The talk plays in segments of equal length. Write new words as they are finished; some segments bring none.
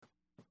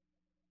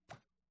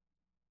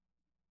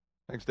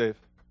Thanks, Dave.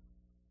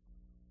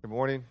 Good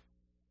morning.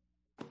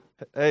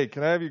 Hey,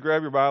 can I have you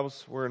grab your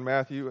Bibles? We're in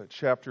Matthew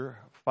chapter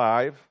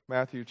 5.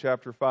 Matthew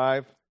chapter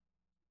 5.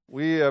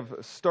 We have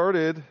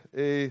started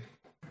a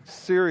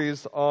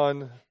series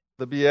on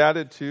the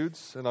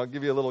Beatitudes, and I'll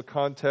give you a little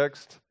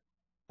context.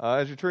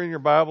 As you turn in your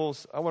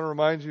Bibles, I want to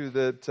remind you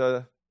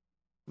that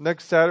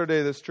next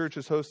Saturday, this church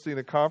is hosting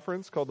a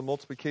conference called the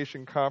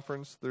Multiplication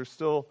Conference. There's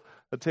still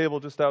a table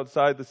just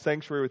outside the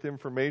sanctuary with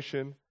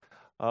information.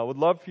 Would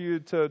love for you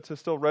to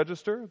still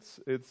register.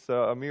 It's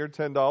a mere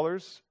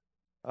 $10,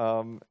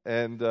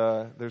 and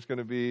there's going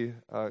to be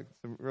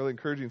some really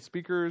encouraging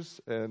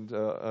speakers and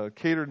a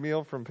catered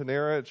meal from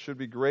Panera. It should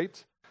be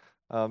great.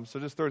 So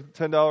just throw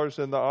 $10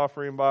 in the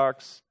offering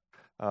box.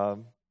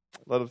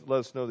 Let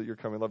us know that you're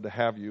coming. Love to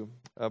have you.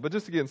 But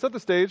just again, set the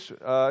stage.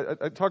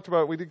 I talked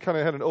about, we did kind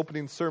of had an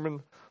opening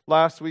sermon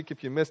last week.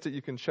 If you missed it,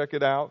 you can check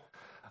it out.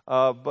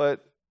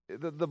 But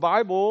the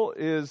Bible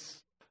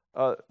is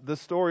the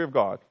story of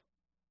God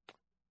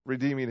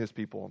redeeming his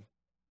people.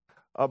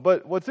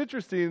 But what's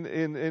interesting,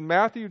 in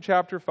Matthew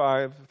chapter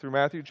 5 through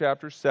Matthew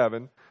chapter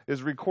 7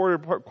 is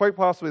recorded quite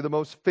possibly the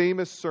most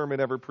famous sermon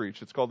ever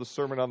preached. It's called the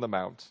Sermon on the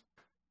Mount.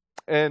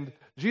 And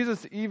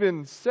Jesus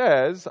even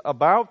says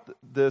about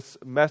this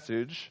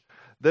message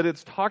that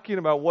it's talking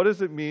about what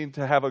does it mean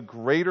to have a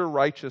greater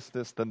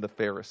righteousness than the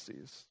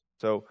Pharisees.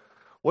 So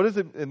what is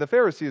it? And the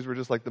Pharisees were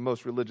just like the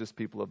most religious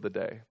people of the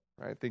day,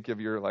 right? Think of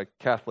your like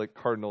Catholic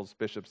cardinals,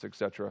 bishops,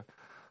 etc.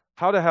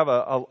 How to have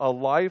a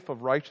life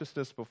of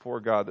righteousness before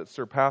God that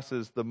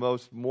surpasses the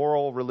most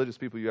moral religious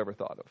people you ever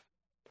thought of.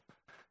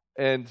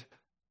 And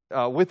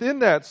within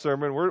that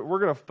sermon, we're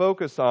going to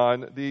focus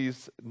on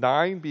these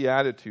 9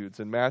 Beatitudes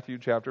in Matthew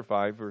chapter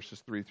 5, verses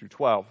 3 through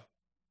 12.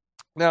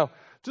 Now,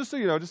 just so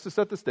you know, just to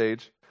set the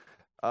stage,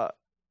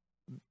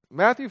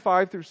 Matthew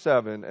 5 through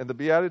 7, and the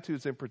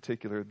Beatitudes in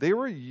particular, they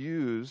were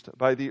used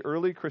by the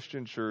early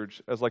Christian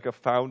church as like a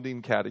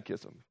founding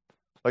catechism.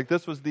 Like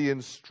this was the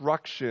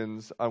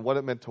instructions on what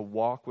it meant to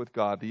walk with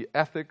God, the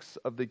ethics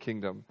of the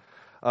kingdom.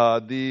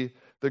 The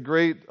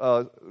great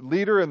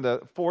leader in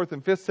the 4th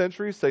and 5th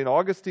century, St.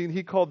 Augustine,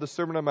 he called the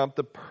Sermon on the Mount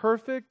the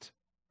perfect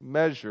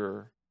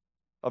measure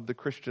of the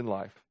Christian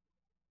life.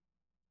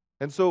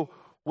 And so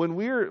when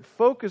we're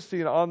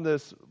focusing on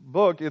this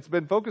book, it's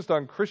been focused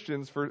on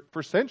Christians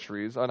for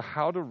centuries on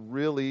how to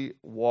really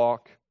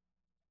walk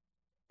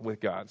with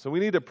God. So we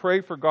need to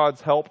pray for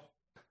God's help,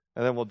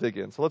 and then we'll dig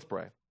in. So let's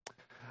pray.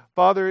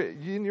 Father,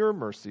 in your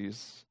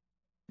mercies,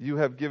 you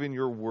have given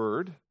your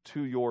word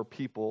to your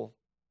people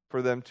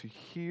for them to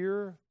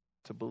hear,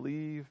 to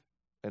believe,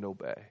 and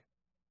obey.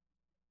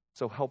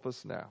 So help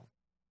us now.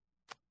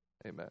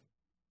 Amen.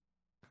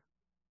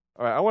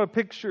 All right, I want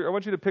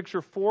you to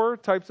picture 4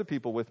 types of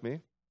people with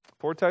me.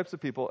 4 types of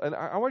people. And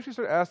I want you to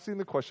start asking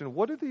the question,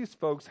 what do these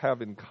folks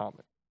have in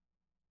common?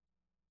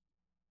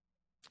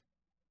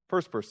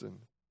 First person,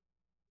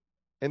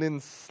 an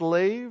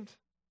enslaved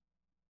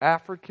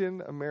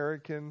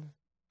African-American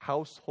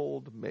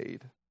household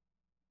maid.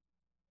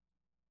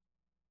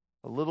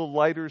 A little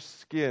lighter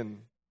skin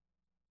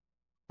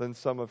than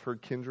some of her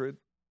kindred.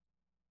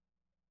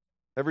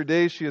 Every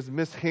day she is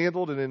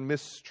mishandled and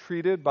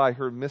mistreated by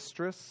her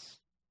mistress.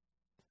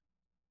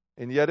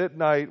 And yet at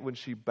night when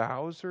she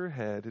bows her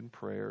head in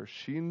prayer,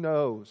 she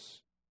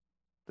knows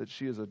that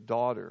she is a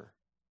daughter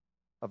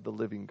of the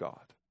living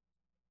God.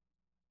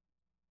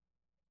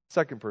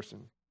 Second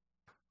person,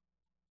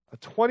 a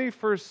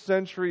 21st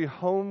century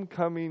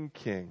homecoming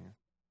king.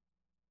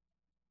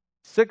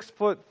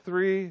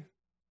 6'3",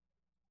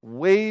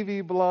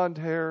 wavy blonde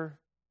hair,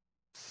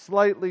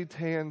 slightly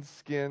tanned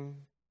skin.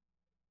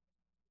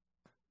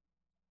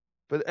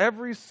 But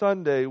every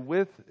Sunday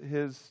with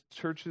his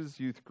church's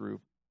youth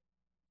group,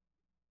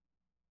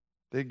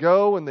 they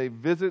go and they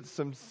visit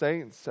some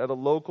saints at a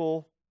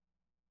local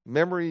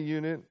memory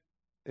unit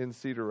in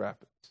Cedar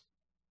Rapids.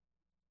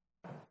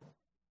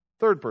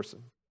 Third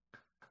person,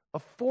 a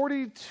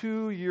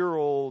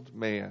 42-year-old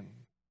man,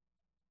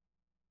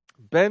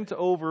 bent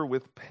over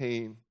with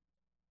pain.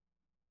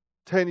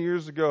 10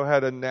 years ago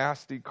had a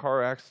nasty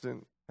car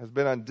accident, has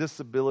been on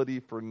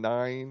disability for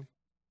 9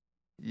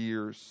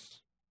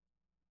 years.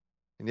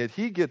 And yet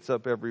he gets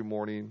up every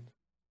morning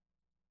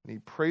and he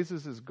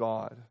praises his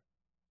God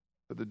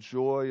for the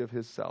joy of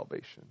his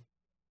salvation.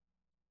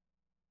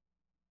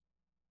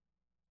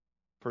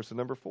 Person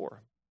number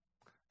 4.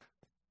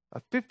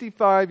 A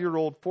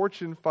 55-year-old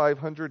Fortune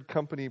 500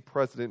 company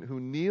president who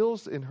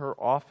kneels in her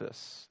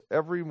office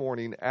every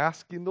morning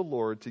asking the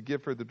Lord to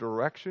give her the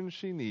direction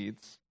she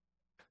needs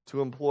to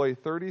employ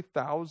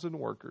 30,000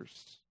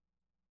 workers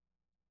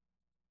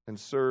and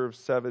serve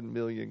 7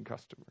 million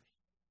customers.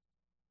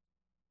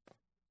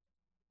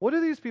 What do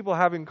these people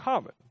have in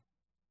common?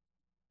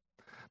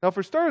 Now,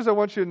 for starters, I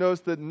want you to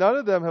notice that none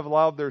of them have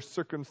allowed their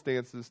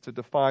circumstances to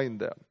define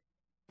them.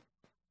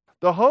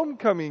 The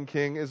homecoming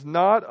king is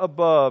not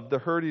above the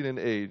hurting and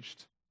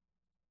aged.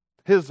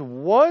 His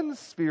one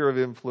sphere of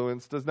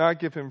influence does not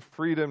give him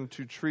freedom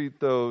to treat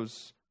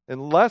those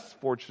in less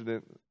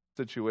fortunate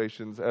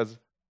situations as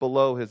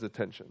below his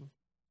attention.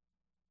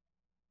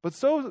 But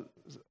so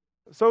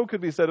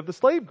could be said of the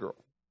slave girl.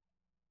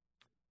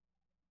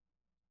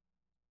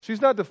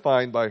 She's not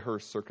defined by her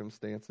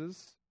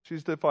circumstances.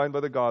 She's defined by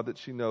the God that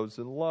she knows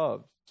and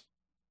loves.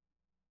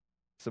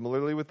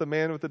 Similarly with the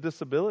man with a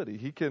disability,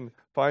 he can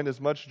find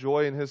as much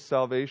joy in his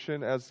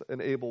salvation as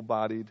an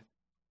able-bodied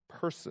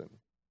person.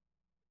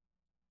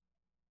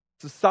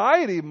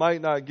 Society might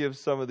not give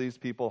some of these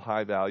people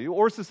high value,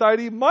 or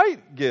society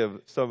might give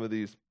some of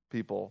these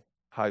people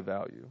high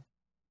value.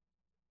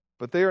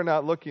 But they are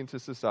not looking to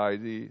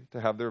society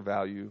to have their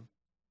value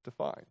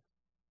defined.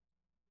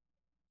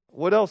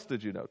 What else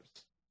did you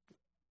notice?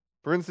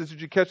 For instance,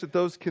 did you catch that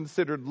those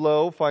considered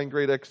low find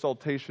great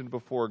exaltation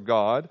before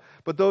God,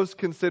 but those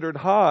considered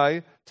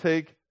high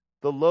take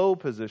the low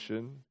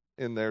position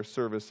in their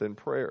service and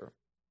prayer?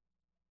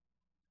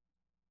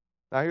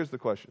 Now here's the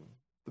question,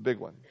 the big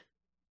one.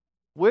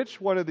 Which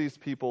one of these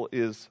people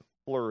is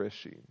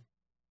flourishing?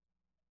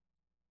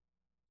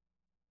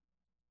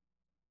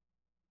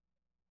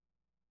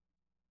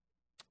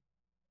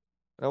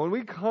 Now when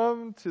we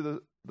come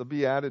to the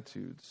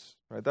Beatitudes,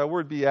 right, that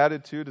word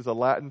beatitude is a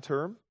Latin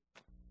term.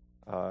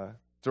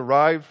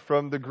 Derived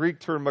from the Greek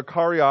term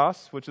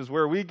makarios, which is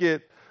where we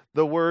get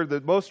the word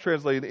that most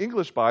translate in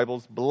English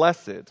Bibles,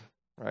 blessed,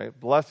 right?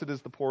 Blessed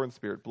is the poor in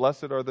spirit.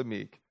 Blessed are the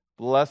meek.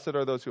 Blessed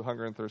are those who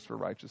hunger and thirst for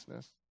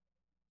righteousness.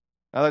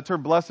 Now that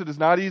term blessed is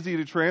not easy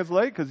to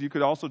translate because you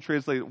could also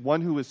translate one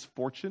who is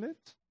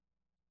fortunate,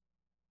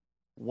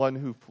 one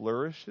who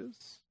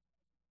flourishes.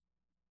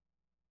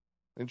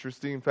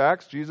 Interesting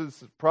facts.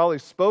 Jesus probably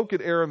spoke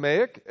in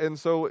Aramaic, and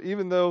so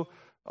even though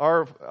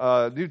our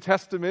New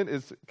Testament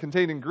is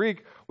contained in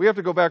Greek, we have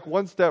to go back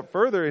one step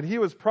further, and he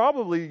was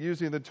probably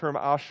using the term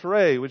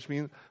ashrei,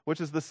 which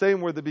is the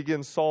same word that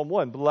begins Psalm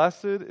 1.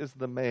 Blessed is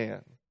the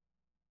man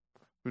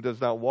who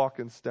does not walk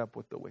in step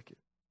with the wicked.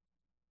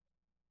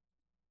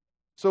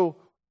 So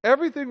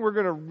everything we're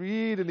going to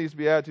read in these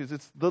Beatitudes,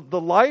 it's the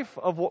life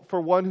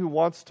for one who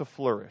wants to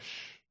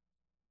flourish,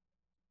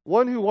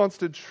 one who wants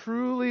to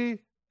truly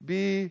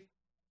be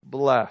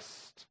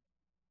blessed.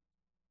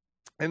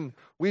 And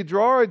we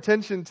draw our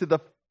attention to the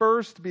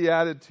first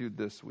beatitude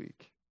this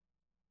week.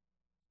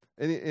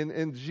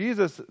 And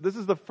Jesus, this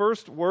is the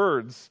first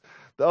words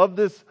of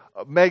this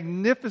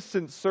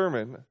magnificent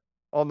Sermon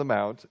on the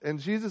Mount.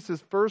 And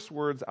Jesus' first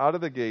words out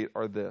of the gate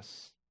are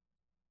this: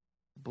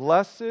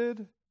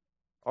 Blessed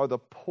are the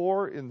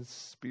poor in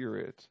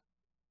spirit,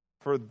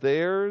 for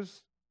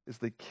theirs is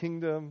the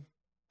kingdom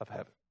of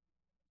heaven.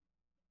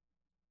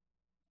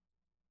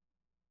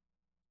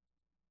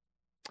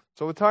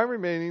 So with time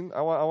remaining,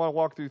 I want to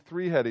walk through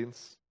three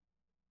headings,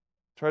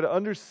 try to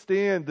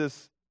understand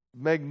this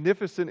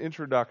magnificent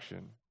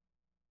introduction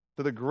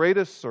to the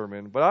greatest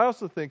sermon, but I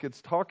also think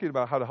it's talking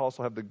about how to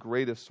also have the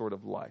greatest sort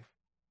of life.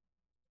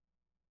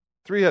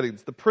 Three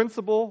headings: the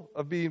principle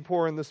of being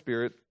poor in the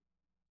Spirit,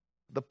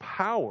 the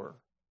power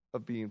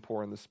of being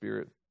poor in the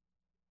Spirit,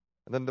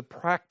 and then the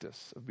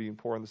practice of being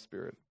poor in the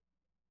Spirit.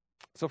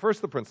 So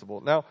first, the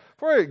principle. Now,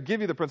 before I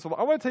give you the principle,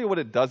 I want to tell you what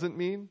it doesn't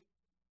mean.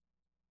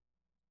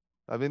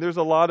 I mean, there's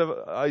a lot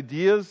of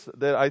ideas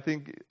that I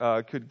think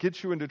could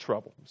get you into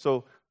trouble.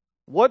 So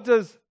what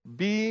does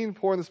being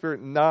poor in the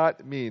Spirit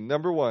not mean?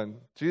 Number one,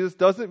 Jesus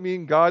doesn't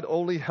mean God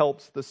only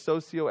helps the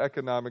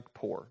socioeconomic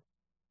poor.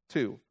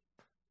 Two,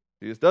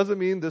 Jesus doesn't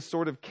mean this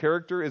sort of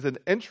character is an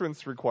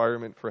entrance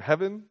requirement for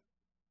heaven.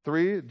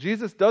 Three,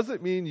 Jesus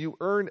doesn't mean you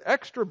earn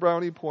extra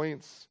brownie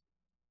points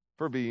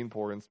for being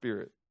poor in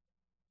spirit.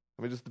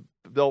 Let me just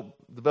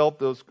develop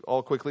those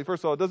all quickly.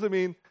 First of all, it doesn't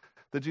mean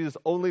that Jesus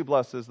only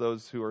blesses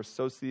those who are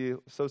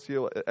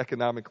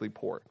socioeconomically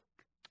poor.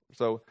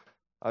 So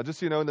just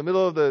so you know, in the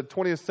middle of the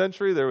 20th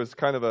century, there was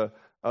kind of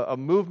a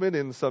movement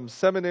in some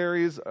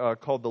seminaries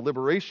called the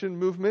Liberation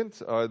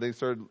Movement. They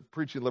started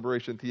preaching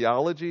liberation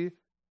theology.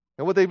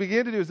 And what they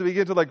began to do is they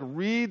began to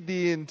read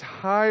the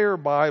entire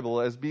Bible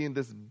as being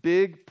this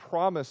big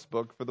promise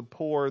book for the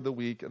poor, the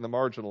weak, and the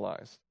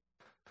marginalized.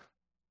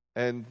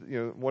 And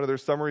one of their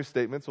summary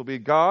statements will be,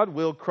 God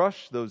will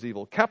crush those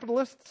evil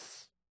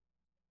capitalists,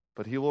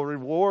 but he will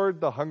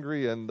reward the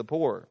hungry and the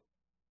poor.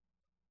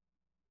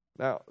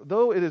 Now,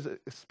 though it is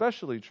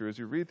especially true as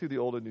you read through the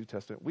Old and New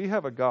Testament, we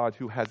have a God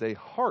who has a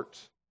heart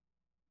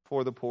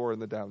for the poor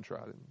and the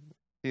downtrodden.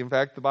 In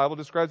fact, the Bible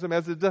describes him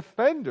as a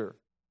defender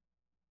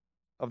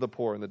of the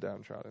poor and the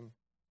downtrodden.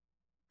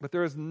 But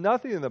there is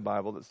nothing in the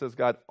Bible that says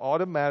God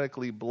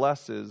automatically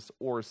blesses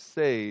or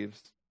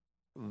saves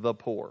the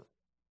poor.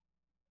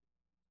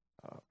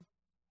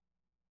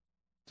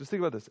 Just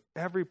think about this.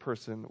 Every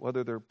person,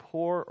 whether they're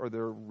poor or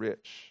they're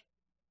rich,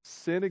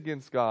 sin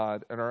against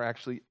God and are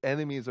actually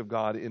enemies of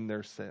God in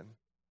their sin.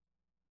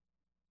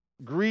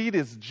 Greed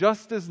is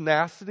just as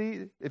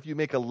nasty if you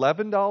make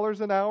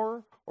 $11 an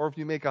hour or if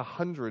you make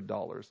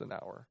 $100 an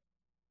hour.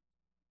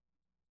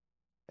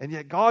 And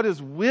yet God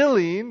is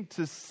willing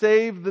to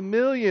save the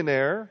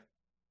millionaire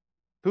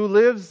who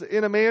lives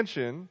in a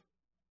mansion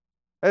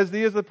as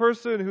he is the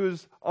person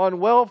who's on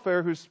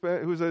welfare, who's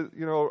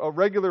a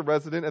regular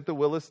resident at the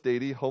Willis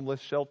Dady homeless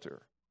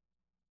shelter.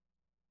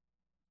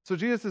 So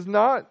Jesus is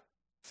not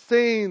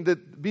saying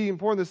that being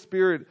poor in the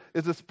Spirit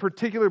is this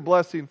particular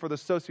blessing for the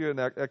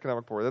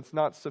socioeconomic poor. That's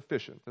not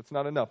sufficient. That's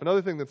not enough.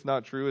 Another thing that's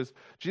not true is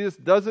Jesus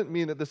doesn't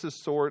mean that this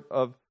sort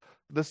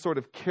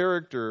of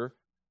character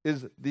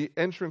is the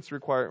entrance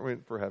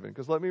requirement for heaven.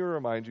 Because let me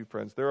remind you,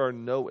 friends, there are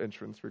no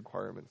entrance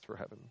requirements for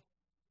heaven.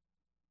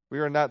 We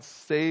are not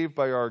saved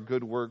by our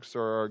good works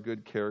or our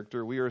good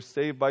character. We are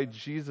saved by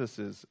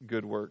Jesus'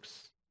 good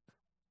works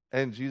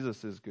and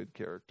Jesus' good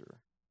character.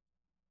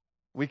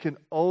 We can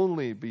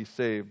only be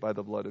saved by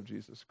the blood of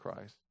Jesus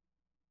Christ.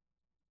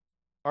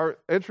 Our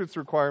entrance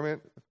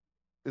requirement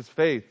is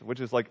faith, which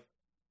is like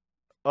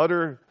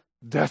utter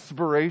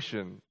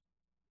desperation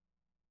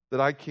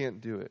that I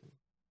can't do it.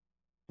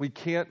 We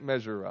can't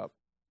measure up.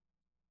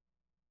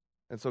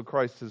 And so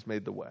Christ has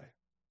made the way.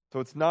 So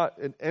it's not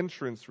an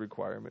entrance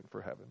requirement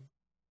for heaven.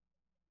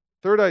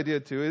 Third idea,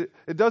 too,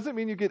 it doesn't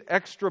mean you get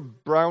extra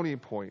brownie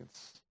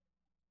points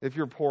if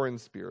you're poor in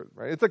spirit,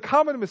 right? It's a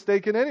common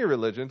mistake in any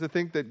religion to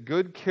think that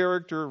good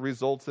character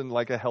results in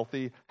like a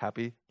healthy,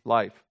 happy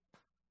life.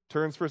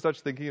 Terms for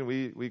such thinking,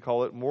 we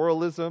call it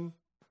moralism,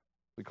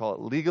 we call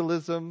it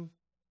legalism.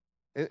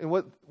 And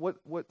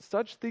what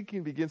such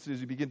thinking begins to do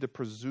is you begin to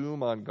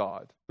presume on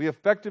God. We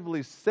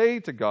effectively say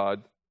to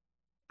God,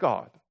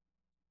 God,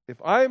 if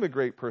I am a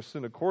great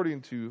person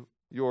according to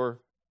your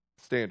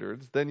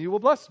standards, then you will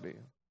bless me.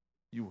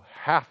 You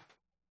have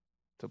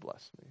to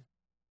bless me.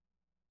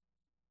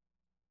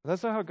 And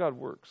that's not how God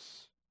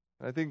works.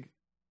 And I think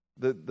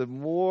the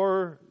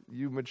more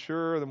you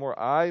mature, the more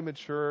I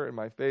mature in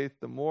my faith,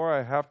 the more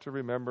I have to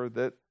remember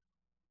that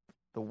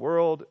the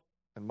world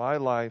and my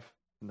life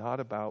is not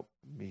about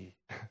me.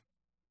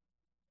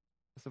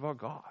 It's about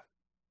God.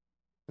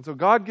 And so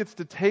God gets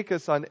to take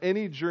us on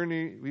any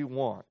journey we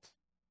want.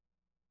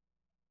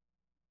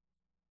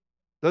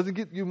 Doesn't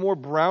get you more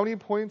brownie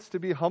points to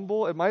be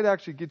humble. It might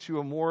actually get you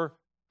a more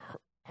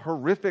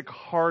horrific,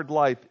 hard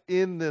life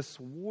in this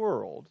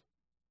world.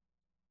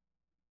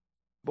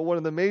 But one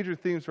of the major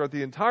themes throughout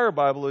the entire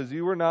Bible is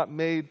you were not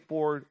made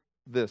for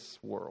this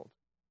world.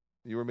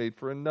 You were made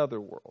for another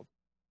world.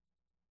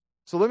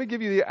 So let me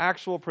give you the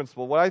actual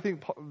principle. What I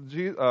think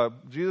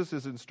Jesus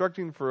is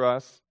instructing for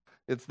us,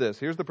 it's this.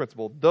 Here's the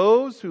principle.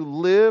 Those who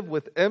live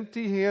with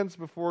empty hands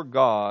before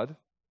God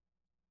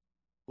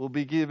will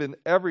be given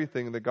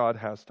everything that God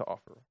has to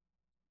offer.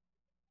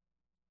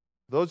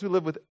 Those who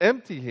live with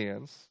empty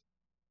hands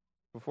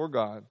before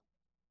God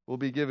will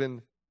be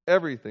given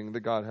everything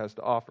that God has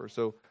to offer.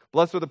 So,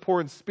 blessed are the poor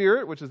in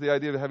spirit, which is the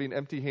idea of having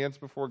empty hands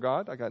before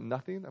God. I got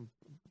nothing.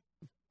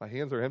 My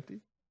hands are empty.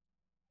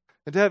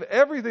 And to have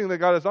everything that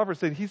God has offered,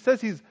 he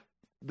says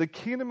the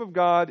kingdom of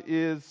God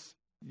is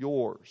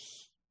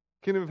yours.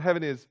 Kingdom of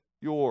heaven is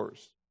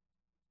yours.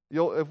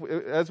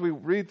 As we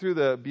read through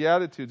the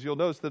Beatitudes, you'll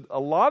notice that a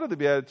lot of the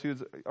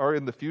Beatitudes are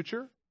in the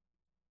future.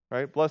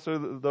 Right? Blessed are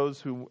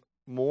those who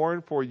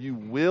mourn, for you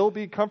will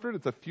be comforted.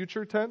 It's a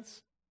future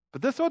tense.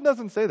 But this one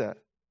doesn't say that.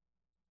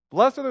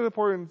 Blessed are the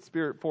poor in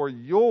spirit, for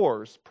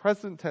yours,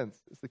 present tense,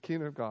 is the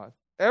kingdom of God.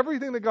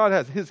 Everything that God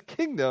has, his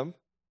kingdom,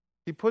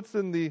 he puts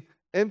in the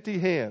empty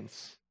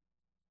hands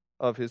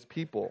of his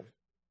people.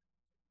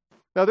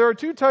 Now, there are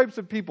two types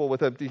of people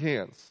with empty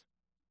hands.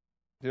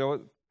 Do you know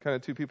what kind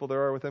of two people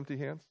there are with empty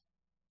hands?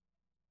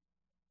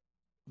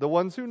 The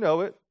ones who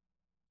know it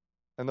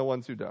and the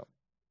ones who don't.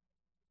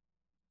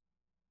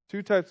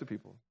 Two types of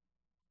people.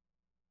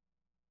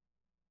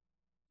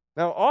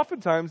 Now,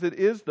 oftentimes it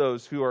is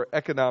those who are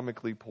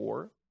economically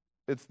poor.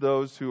 It's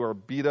those who are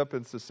beat up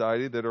in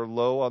society, that are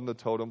low on the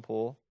totem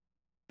pole,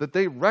 that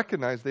they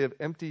recognize they have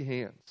empty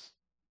hands.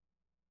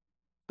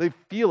 They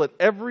feel it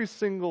every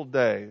single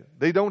day.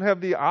 They don't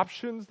have the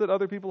options that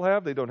other people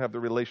have. They don't have the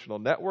relational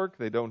network.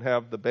 They don't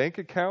have the bank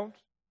account.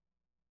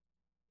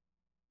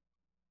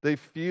 They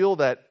feel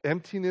that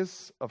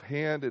emptiness of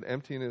hand and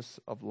emptiness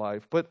of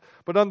life. But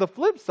on the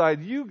flip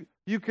side,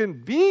 you can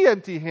be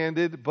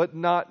empty-handed but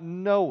not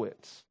know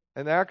it.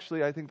 And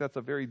actually, I think that's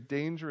a very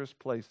dangerous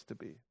place to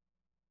be.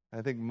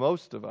 I think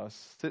most of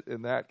us sit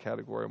in that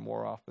category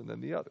more often than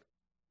the other.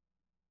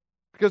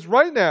 Because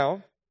right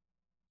now,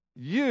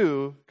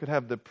 you could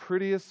have the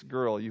prettiest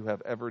girl you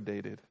have ever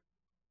dated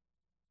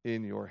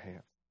in your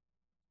hand.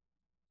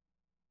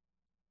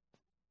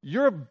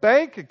 Your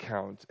bank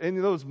account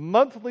and those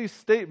monthly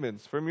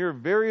statements from your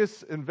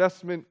various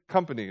investment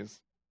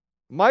companies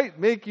might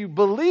make you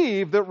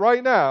believe that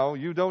right now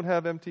you don't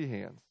have empty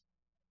hands.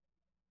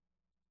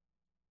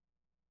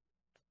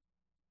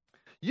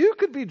 You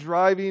could be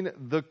driving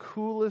the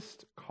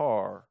coolest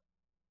car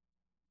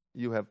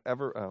you have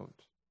ever owned.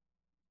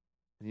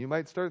 And you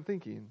might start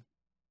thinking,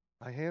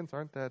 my hands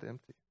aren't that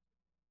empty.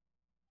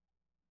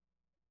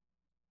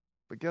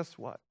 But guess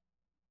what?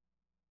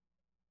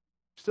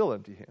 You're still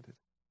empty-handed.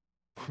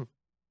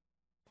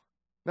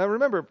 Now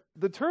remember,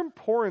 the term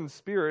poor in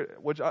spirit,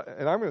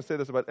 and I'm going to say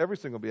this about every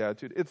single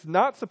beatitude, it's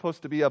not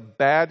supposed to be a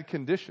bad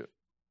condition.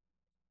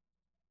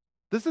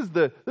 This is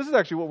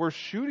actually what we're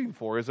shooting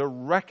for, is a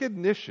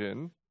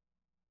recognition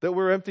that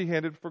we're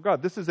empty-handed for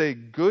God. This is a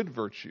good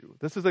virtue.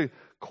 This is a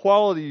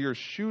quality you're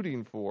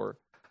shooting for.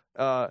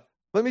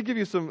 Let me give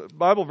you some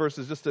Bible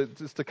verses just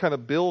to kind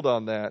of build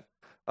on that.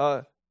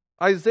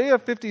 Isaiah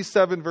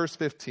 57, verse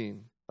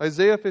 15.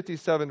 Isaiah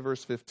 57,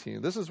 verse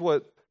 15. This is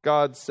what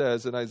God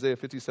says in Isaiah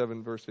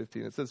 57, verse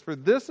 15. It says, "For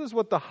this is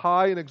what the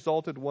high and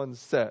exalted one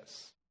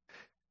says,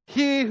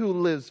 He who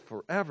lives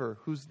forever,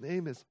 whose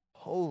name is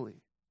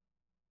holy.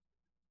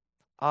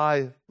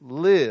 I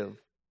live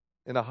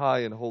in a high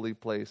and holy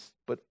place,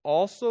 but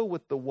also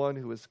with the one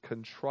who is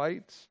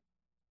contrite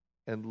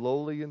and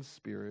lowly in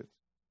spirit,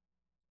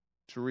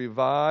 to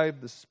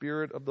revive the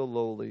spirit of the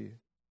lowly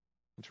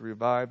and to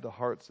revive the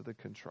hearts of the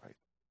contrite."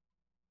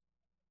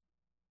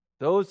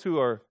 Those who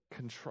are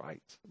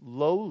contrite,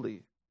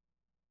 lowly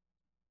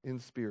in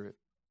spirit,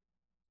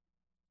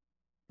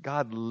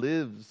 God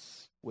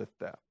lives with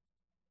them.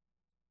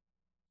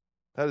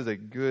 That is a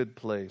good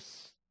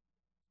place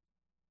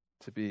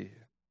to be.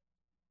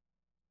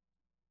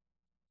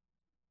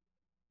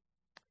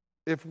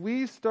 If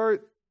we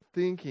start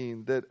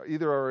thinking that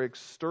either our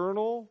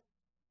external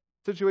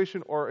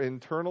situation or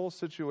internal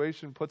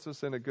situation puts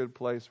us in a good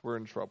place, we're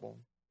in trouble.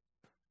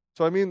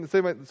 So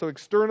so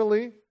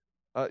externally,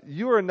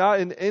 you are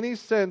not in any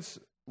sense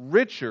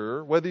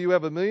richer whether you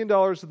have $1 million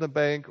in the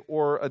bank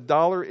or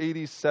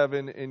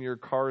 $1.87 in your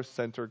car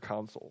center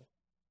console.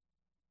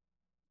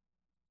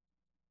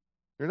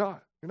 You're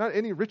not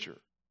any richer.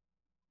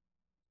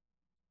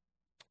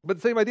 But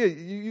the same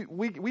idea,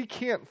 we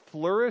can't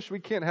flourish, we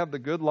can't have the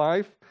good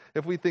life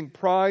if we think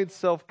pride,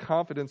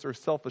 self-confidence, or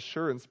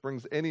self-assurance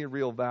brings any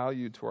real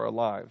value to our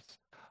lives.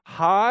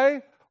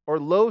 High or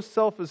low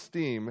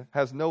self-esteem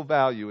has no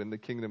value in the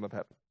kingdom of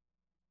heaven.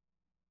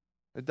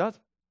 It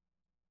doesn't.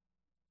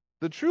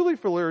 The truly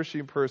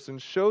flourishing person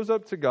shows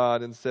up to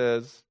God and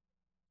says,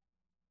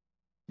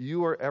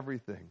 "You are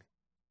everything.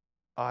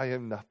 I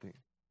am nothing."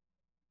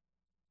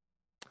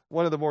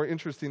 One of the more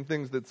interesting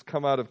things that's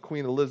come out of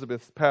Queen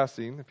Elizabeth's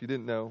passing, if you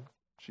didn't know,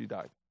 she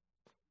died.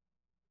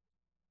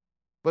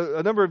 But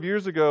a number of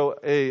years ago,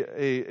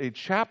 a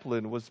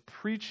chaplain was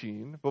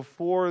preaching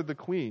before the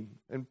Queen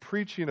and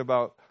preaching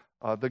about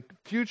the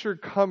future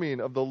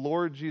coming of the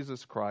Lord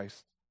Jesus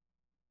Christ.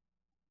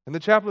 And the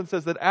chaplain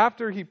says that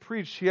after he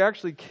preached, she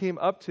actually came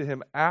up to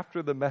him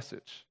after the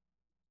message.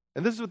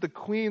 And this is what the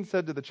Queen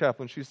said to the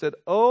chaplain. She said,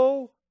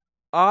 "Oh,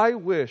 I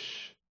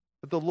wish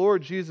that the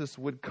Lord Jesus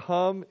would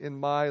come in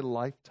my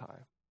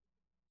lifetime."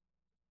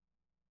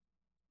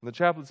 And the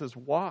chaplain says,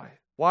 "Why?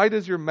 Why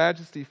does your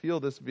majesty feel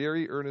this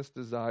very earnest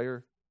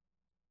desire?"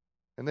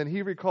 And then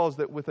he recalls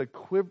that with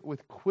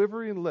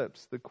quivering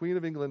lips, the Queen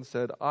of England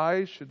said,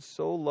 "I should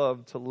so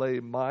love to lay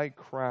my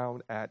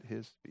crown at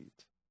his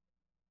feet."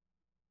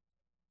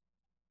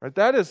 Right?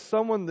 That is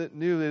someone that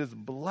knew that it is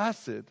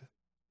blessed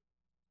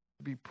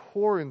to be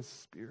poor in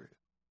spirit,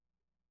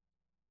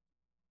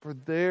 for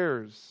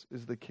theirs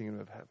is the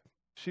kingdom of heaven.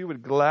 She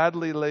would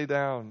gladly lay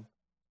down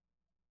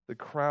the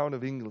crown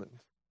of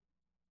England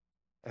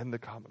and the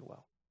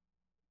Commonwealth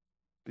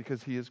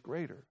because he is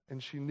greater.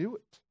 And she knew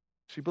it.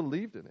 She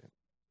believed in it.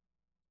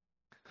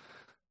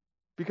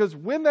 Because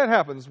when that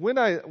happens, when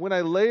I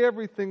lay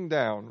everything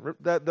down,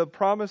 that the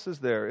promise is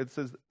there. It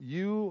says,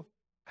 "You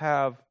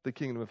have the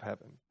kingdom of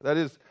heaven." That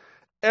is,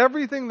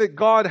 everything that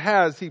God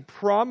has, he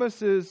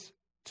promises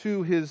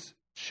to his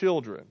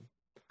children.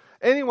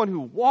 Anyone who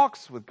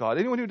walks with God,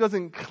 anyone who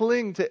doesn't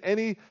cling to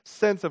any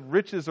sense of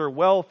riches or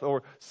wealth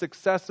or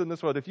success in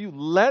this world, if you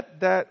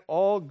let that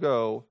all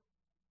go,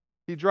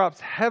 he drops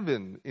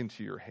heaven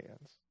into your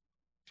hands.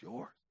 It's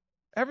yours.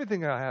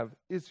 Everything I have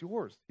is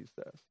yours, he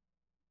says.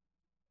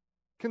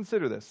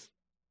 Consider this.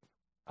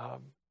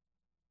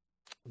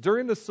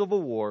 During the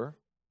Civil War,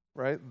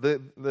 right,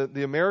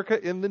 the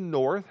America in the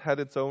North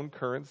had its own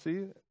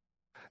currency.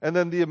 And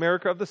then the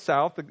America of the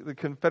South, the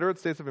Confederate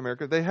States of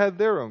America, they had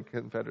their own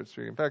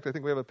Confederacy. In fact, I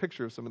think we have a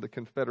picture of some of the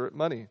Confederate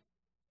money.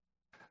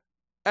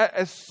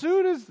 As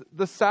soon as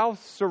the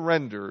South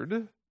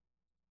surrendered,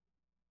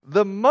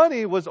 the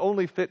money was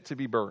only fit to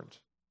be burned.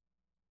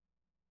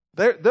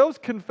 Those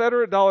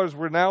Confederate dollars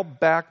were now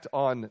backed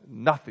on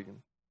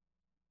nothing.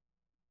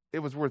 It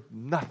was worth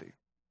nothing.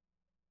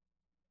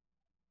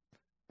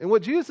 And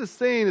what Jesus is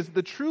saying is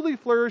the truly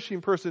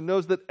flourishing person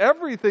knows that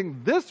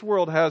everything this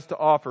world has to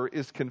offer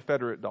is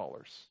Confederate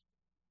dollars.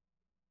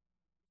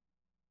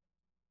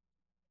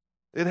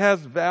 It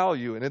has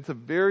value, and it's a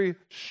very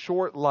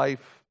short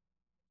life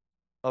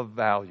of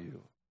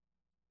value.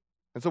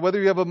 And so whether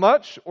you have a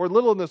much or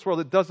little in this world,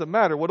 it doesn't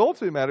matter. What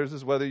ultimately matters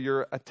is whether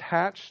you're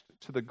attached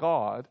to the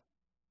God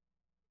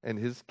and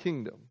his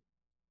kingdom.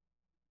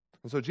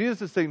 And so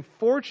Jesus is saying,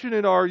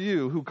 "Fortunate are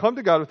you who come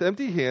to God with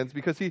empty hands,"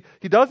 because he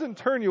doesn't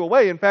turn you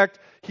away. In fact,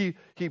 he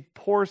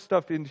pours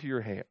stuff into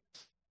your hands,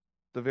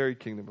 the very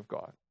kingdom of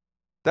God.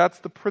 That's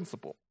the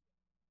principle.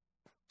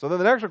 So then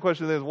the next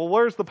question is, well,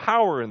 where's the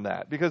power in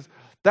that? Because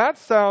that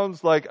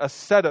sounds like a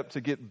setup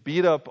to get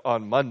beat up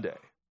on Monday.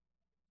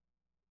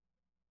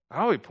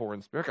 I'll be poor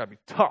in spirit. I've got to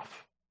be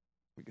tough,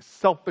 be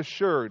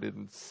self-assured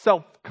and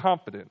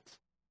self-confident.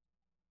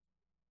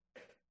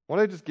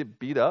 Won't I just get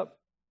beat up?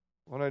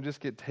 Won't I just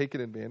get taken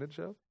advantage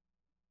of?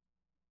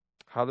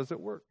 How does it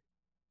work?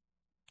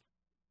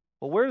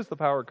 Well, where does the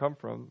power come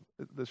from?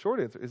 The short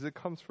answer is it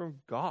comes from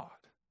God.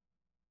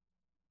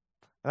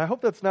 And I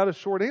hope that's not a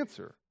short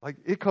answer. Like,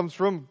 it comes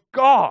from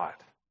God.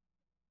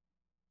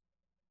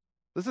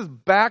 This is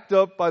backed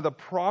up by the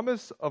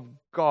promise of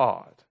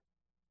God.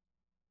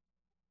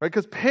 Right?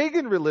 Because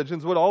pagan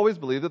religions would always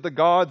believe that the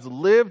gods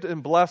lived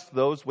and blessed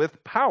those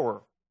with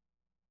power.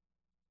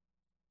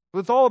 So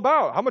it's all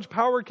about how much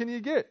power can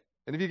you get?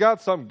 And if you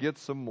got some, get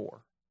some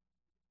more.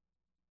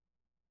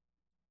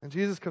 And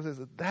Jesus comes and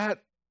says,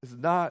 that is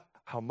not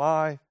how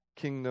my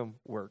kingdom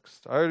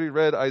works. I already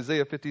read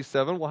Isaiah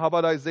 57. Well, how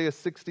about Isaiah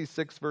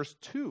 66, verse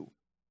 2?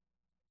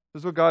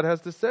 This is what God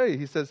has to say.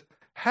 He says,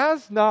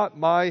 has not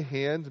my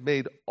hand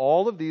made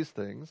all of these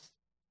things?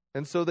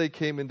 And so they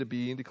came into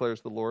being,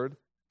 declares the Lord.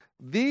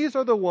 These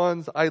are the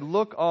ones I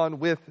look on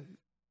with, can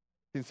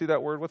you see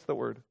that word? What's the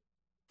word?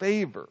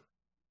 Favor.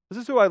 This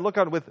is who I look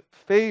on with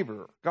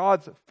favor.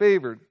 God's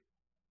favored.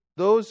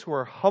 Those who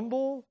are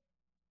humble,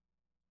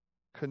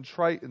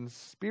 contrite in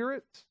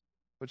spirit,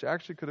 which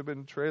actually could have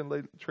been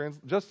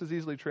just as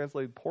easily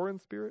translated poor in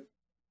spirit.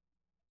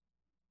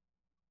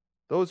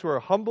 Those who are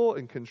humble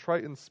and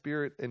contrite in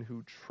spirit and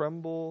who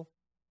tremble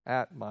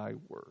at my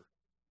word.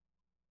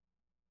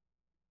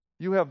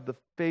 You have the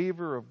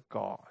favor of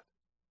God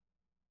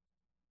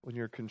when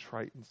you're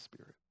contrite in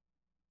spirit.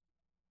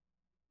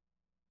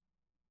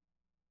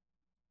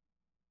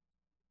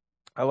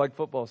 I like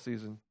football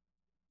season.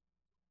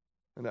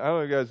 And I don't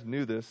know if you guys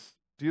knew this.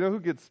 Do you know who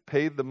gets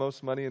paid the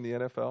most money in the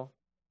NFL?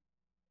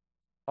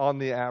 On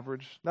the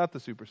average, not the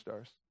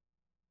superstars.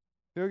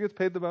 You know who gets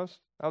paid the most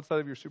outside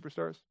of your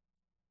superstars?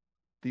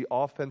 The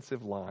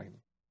offensive line.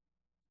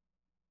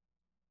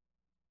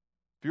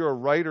 If you're a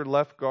right or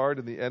left guard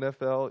in the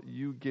NFL,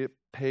 you get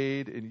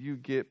paid, and you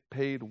get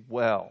paid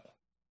well.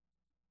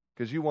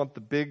 Because you want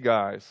the big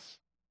guys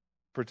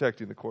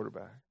protecting the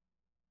quarterback.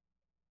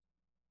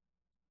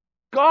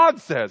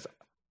 God says,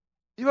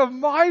 you have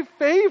my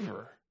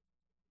favor.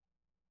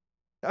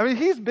 I mean,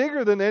 he's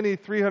bigger than any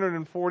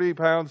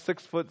 340-pound,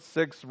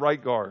 6'6"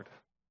 right guard.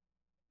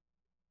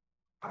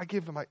 I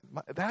give him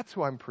that's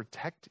who I'm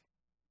protecting.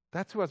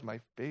 That's who has my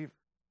favor.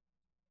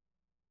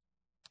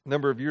 A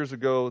number of years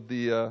ago,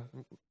 the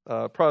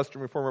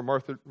Protestant reformer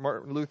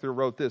Martin Luther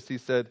wrote this. He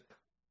said,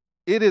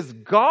 it is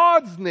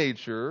God's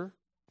nature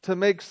to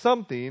make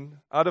something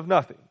out of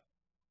nothing.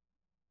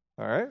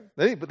 All right?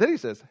 But then he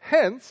says,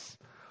 hence,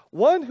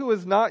 one who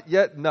is not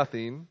yet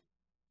nothing,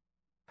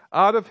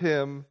 out of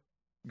him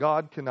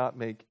God cannot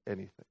make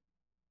anything.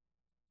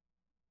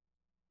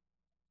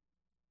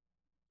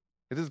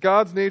 It is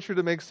God's nature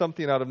to make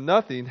something out of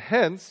nothing.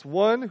 Hence,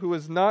 one who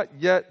is not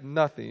yet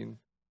nothing,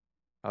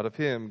 out of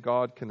him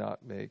God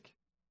cannot make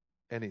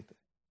anything.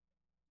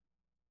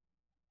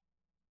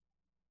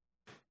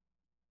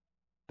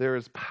 There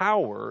is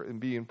power in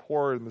being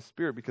poor in the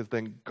Spirit because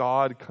then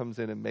God comes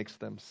in and makes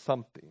them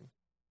something.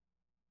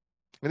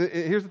 And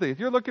here's the thing. If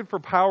you're looking for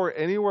power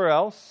anywhere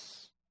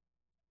else,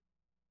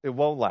 it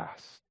won't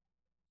last.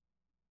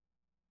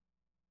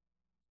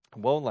 It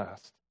won't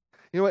last.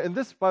 You know what? And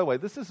this, by the way,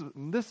 this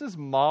is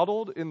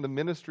modeled in the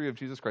ministry of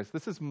Jesus Christ.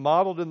 This is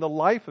modeled in the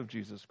life of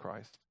Jesus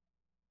Christ.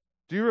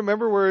 Do you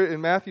remember where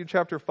in Matthew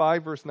chapter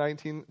 5, verse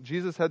 19,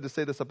 Jesus had to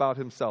say this about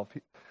himself?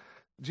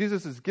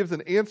 Jesus gives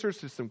an answer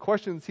to some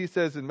questions. He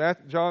says in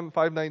John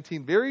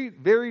 5:19, very,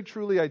 very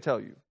truly I tell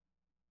you,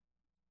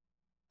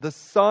 the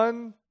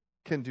Son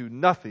can do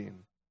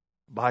nothing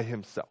by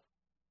himself.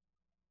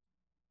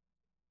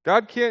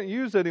 God can't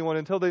use anyone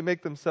until they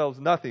make themselves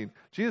nothing.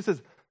 Jesus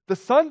says, the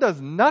Son does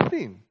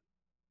nothing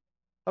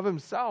of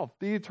himself.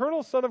 The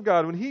eternal Son of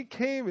God, when he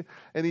came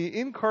and he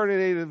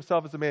incarnated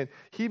himself as a man,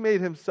 he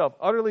made himself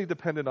utterly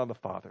dependent on the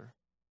Father.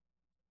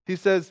 He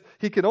says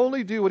he can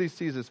only do what he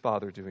sees his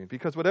Father doing,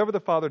 because whatever the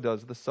Father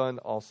does, the Son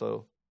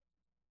also.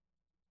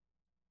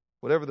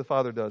 Whatever the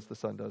Father does, the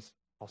Son does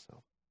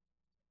also.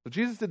 So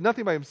Jesus did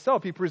nothing by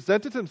himself. He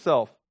presented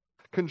himself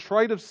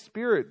contrite of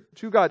spirit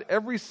to God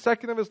every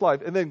second of his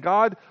life, and then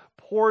God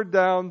poured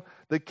down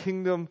the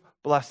kingdom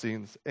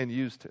blessings and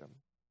used him.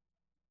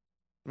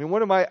 I mean,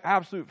 one of my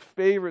absolute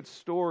favorite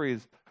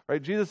stories,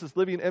 right? Jesus is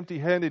living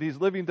empty-handed. He's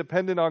living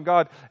dependent on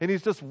God, and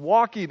he's just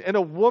walking, and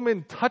a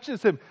woman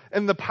touches him,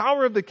 and the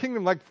power of the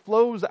kingdom like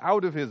flows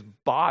out of his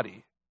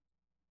body.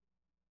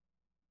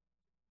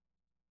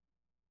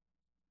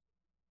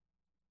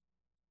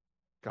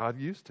 God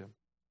used him.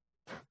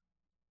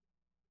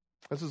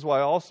 This is why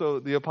also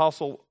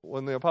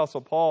when the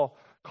Apostle Paul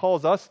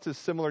calls us to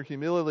similar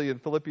humility in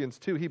Philippians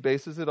 2, he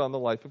bases it on the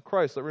life of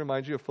Christ. Let me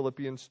remind you of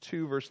Philippians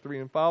 2, verse 3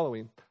 and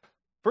following.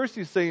 First,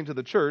 he's saying to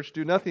the church,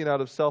 do nothing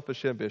out of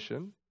selfish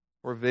ambition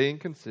or vain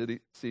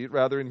conceit,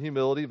 rather in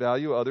humility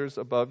value others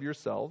above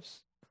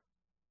yourselves,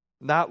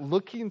 not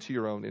looking to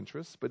your own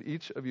interests, but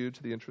each of you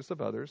to the interests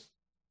of others.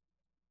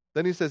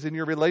 Then he says, in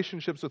your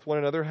relationships with one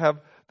another, have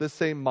the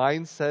same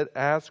mindset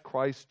as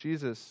Christ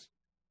Jesus,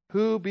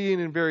 who being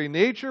in very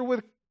nature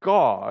with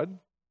God,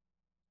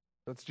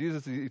 that's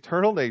Jesus'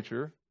 eternal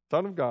nature,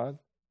 Son of God,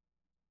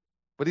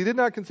 but he did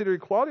not consider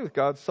equality with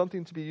God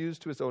something to be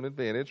used to his own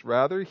advantage.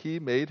 Rather, he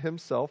made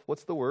himself,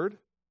 what's the word?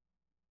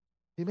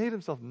 He made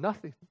himself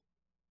nothing.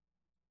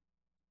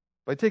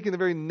 By taking the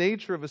very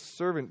nature of a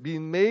servant,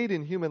 being made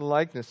in human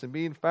likeness, and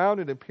being found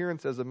in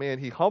appearance as a man,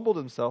 he humbled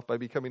himself by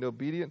becoming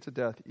obedient to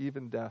death,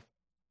 even death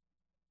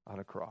on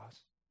a cross.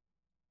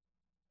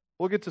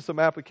 We'll get to some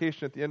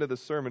application at the end of the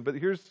sermon, but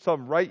here's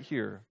some right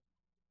here.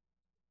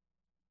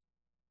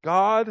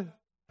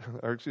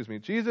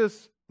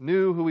 Jesus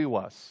knew who he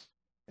was,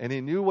 and he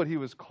knew what he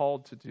was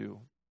called to do.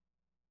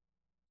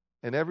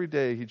 And every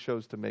day he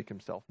chose to make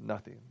himself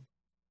nothing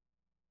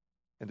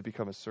and to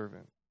become a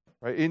servant.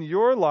 Right? In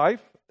your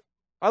life,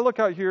 I look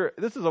out here,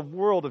 this is a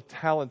world of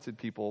talented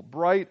people,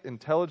 bright,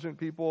 intelligent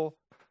people,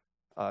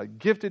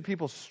 gifted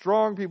people,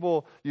 strong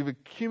people. You've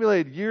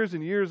accumulated years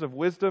and years of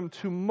wisdom.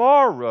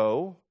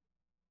 Tomorrow,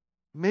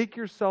 make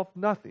yourself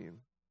nothing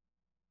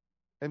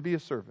and be a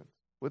servant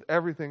with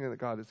everything that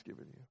God has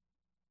given you.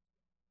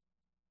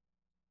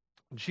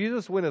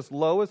 Jesus went as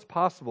low as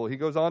possible. He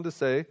goes on to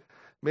say,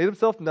 made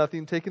himself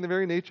nothing, taking the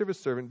very nature of a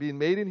servant, being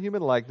made in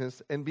human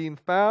likeness, and being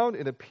found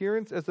in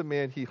appearance as a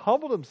man, he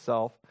humbled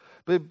himself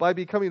by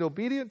becoming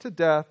obedient to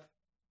death,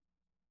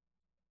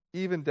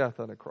 even death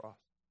on a cross.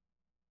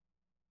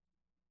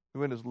 He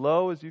went as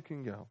low as you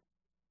can go.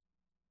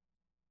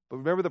 But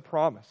remember the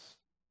promise.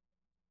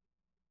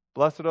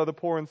 Blessed are the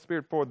poor in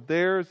spirit, for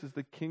theirs is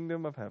the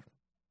kingdom of heaven.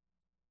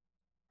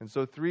 And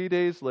so 3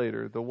 days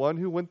later, the one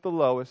who went the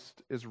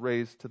lowest is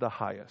raised to the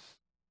highest.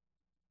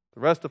 The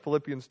rest of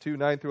Philippians 2,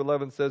 9 through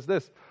 11 says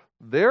this,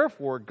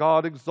 therefore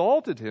God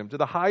exalted him to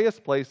the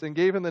highest place and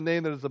gave him the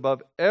name that is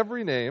above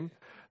every name,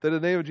 that in the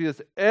name of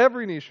Jesus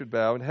every knee should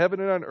bow in heaven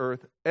and on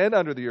earth and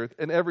under the earth,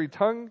 and every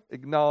tongue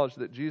acknowledge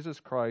that Jesus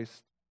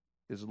Christ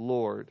is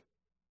Lord,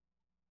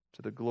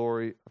 to the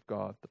glory of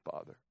God the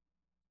Father.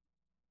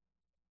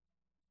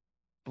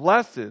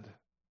 Blessed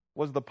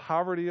was the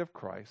poverty of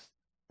Christ,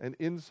 and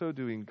in so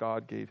doing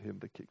God gave him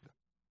the kingdom.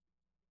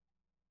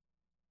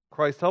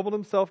 Christ humbled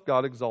himself,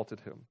 God exalted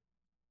him.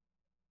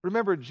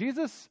 Remember,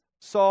 Jesus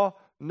saw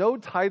no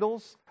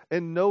titles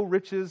and no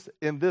riches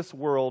in this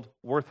world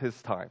worth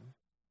his time.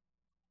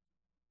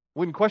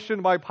 When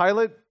questioned by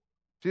Pilate,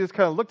 Jesus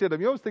kind of looked at him.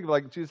 You always think of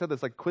like Jesus had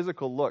this like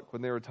quizzical look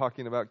when they were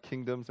talking about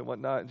kingdoms and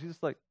whatnot. And Jesus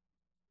like,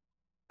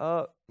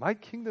 my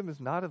kingdom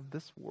is not of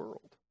this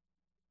world.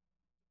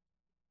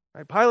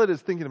 Right? Pilate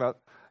is thinking about,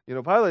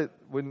 Pilate,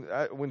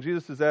 when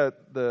Jesus is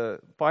at the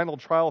final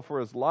trial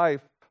for his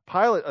life,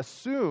 Pilate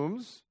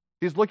assumes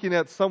he's looking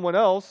at someone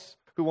else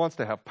who wants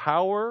to have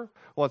power,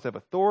 wants to have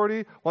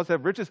authority, wants to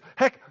have riches.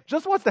 Heck,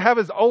 just wants to have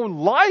his own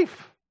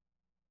life.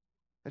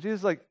 And Jesus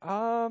is like,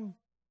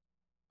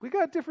 we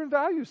got different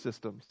value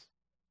systems.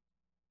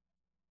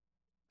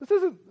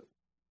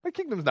 My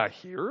kingdom's not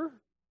here.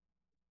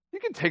 You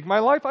can take my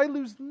life, I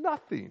lose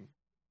nothing.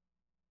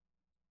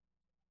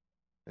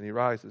 And he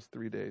rises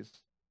 3 days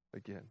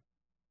again.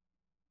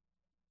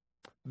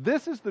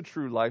 This is the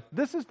true life.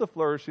 This is the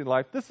flourishing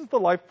life. This is the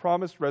life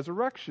promised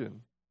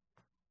resurrection.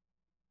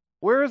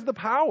 Where is the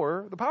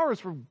power? The power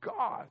is from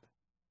God.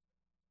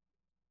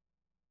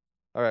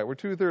 All right, we're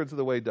 2/3 of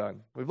the way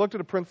done. We've looked at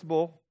a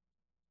principle.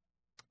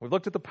 We've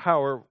looked at the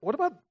power. What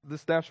about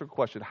this natural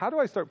question? How do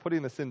I start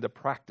putting this into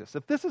practice?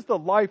 If this is the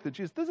life that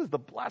Jesus, this is the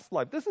blessed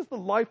life, this is the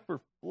life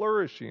for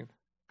flourishing,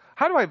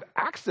 how do I have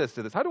access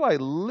to this? How do I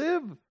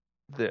live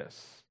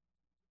this?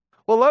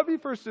 Well, let me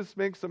first just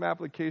make some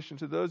application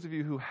to those of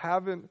you who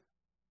haven't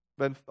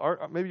been,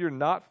 maybe you're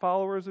not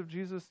followers of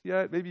Jesus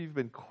yet. Maybe you've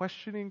been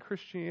questioning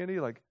Christianity,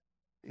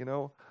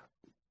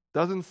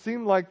 doesn't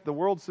seem like the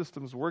world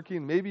system's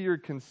working. Maybe you're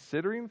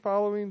considering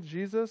following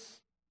Jesus.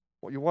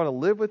 You want to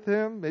live with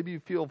him. Maybe you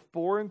feel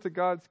foreign to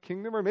God's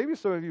kingdom, or maybe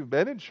some of you have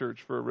been in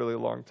church for a really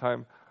long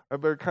time.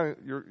 But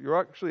you're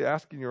actually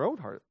asking your own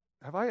heart,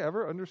 have I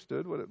ever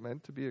understood what it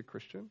meant to be a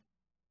Christian?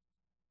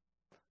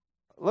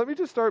 Let me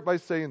just start by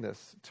saying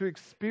this. To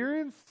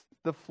experience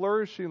the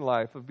flourishing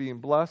life of being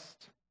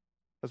blessed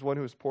as one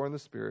who is poor in the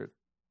Spirit,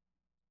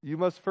 you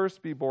must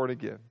first be born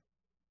again.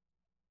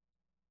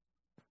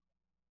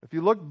 If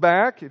you look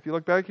back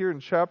here in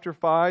chapter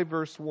 5,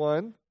 verse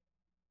 1,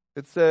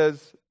 it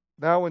says,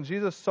 now when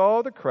Jesus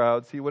saw the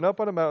crowds, he went up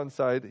on a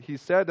mountainside, he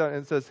sat down,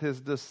 and it says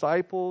his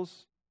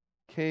disciples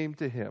came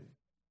to him.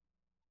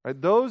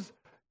 Right? Those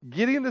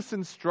getting this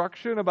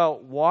instruction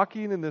about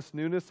walking in this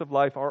newness of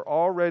life are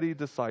already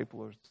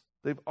disciples.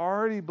 They've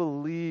already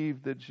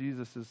believed that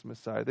Jesus is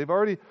Messiah. They've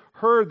already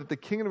heard that the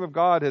kingdom of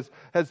God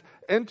has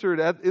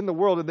entered in the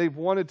world, and they've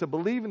wanted to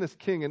believe in this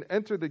king and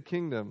enter the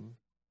kingdom.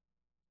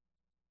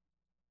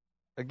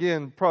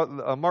 Again,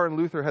 Martin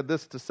Luther had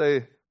this to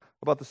say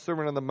about the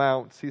Sermon on the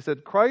Mount. He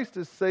said, Christ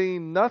is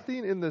saying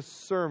nothing in this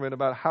sermon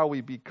about how we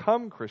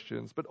become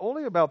Christians, but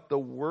only about the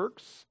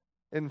works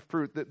and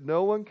fruit that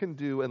no one can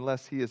do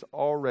unless he is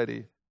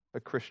already a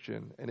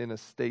Christian and in a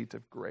state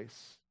of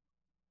grace.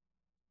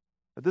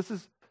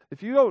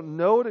 If you don't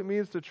know what it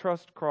means to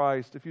trust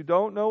Christ, if you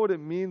don't know what it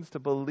means to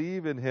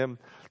believe in him,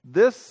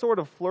 this sort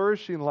of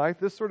flourishing life,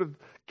 this sort of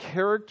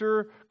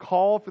character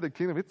call for the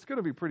kingdom, it's going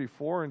to be pretty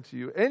foreign to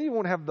you. And you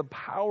won't have the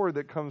power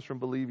that comes from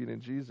believing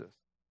in Jesus.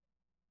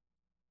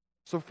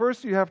 So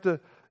first you have to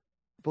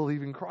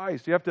believe in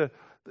Christ. You have to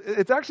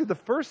It's actually the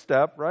first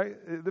step, right?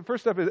 The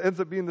first step ends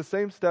up being the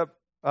same step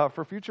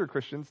for future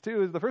Christians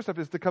too. The first step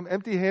is to come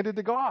empty-handed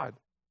to God.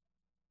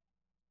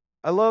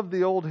 I love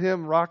the old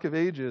hymn, Rock of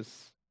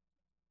Ages.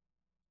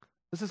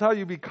 This is how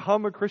you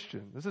become a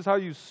Christian. This is how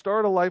you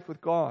start a life with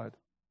God.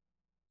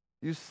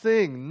 You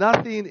sing,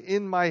 nothing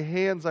in my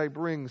hands I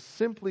bring,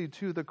 simply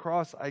to the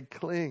cross I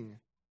cling.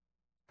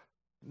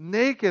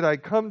 Naked I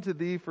come to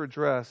thee for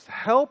dress,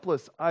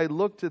 helpless I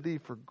look to thee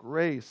for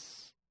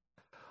grace.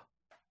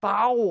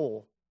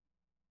 Foul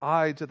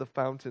I to the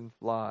fountain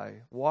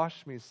fly,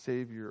 wash me,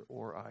 Savior,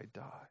 or I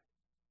die.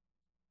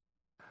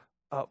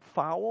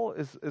 Foul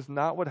is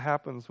not what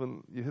happens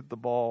when you hit the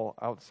ball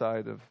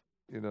outside of,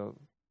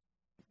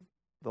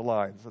 the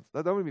lines.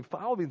 That would mean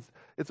foul means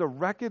it's a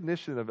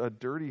recognition of a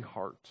dirty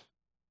heart.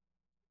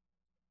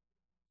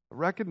 A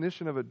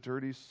recognition of a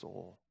dirty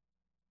soul.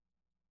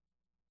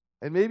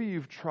 And maybe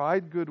you've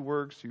tried good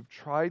works, you've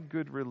tried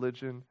good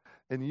religion,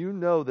 and you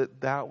know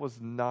that was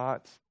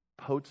not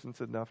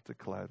potent enough to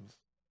cleanse.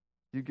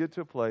 You get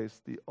to a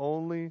place, the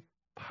only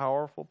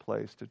powerful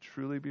place to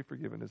truly be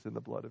forgiven is in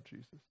the blood of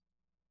Jesus.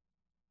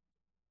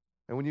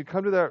 And when you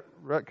come to that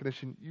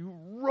recognition, you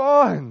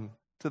run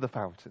to the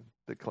fountain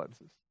that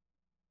cleanses.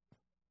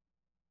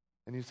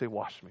 And you say,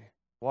 wash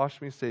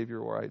me, Savior,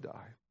 or I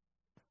die.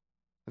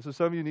 And so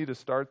some of you need to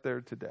start there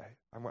today.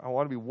 I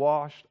want to be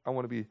washed. I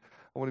want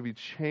to be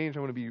changed. I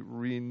want to be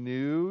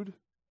renewed.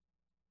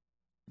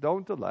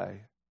 Don't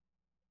delay.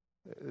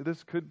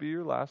 This could be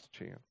your last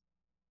chance.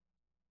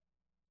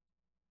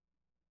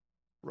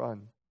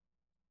 Run.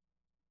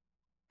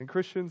 And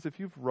Christians, if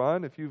you've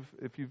run, if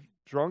you've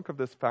drunk of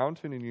this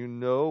fountain and you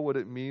know what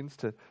it means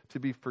to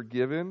be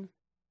forgiven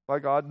by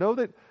God, know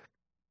that,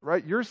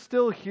 right, you're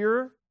still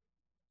here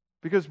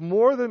because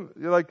more than,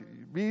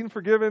 being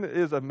forgiven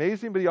is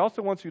amazing, but he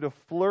also wants you to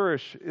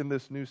flourish in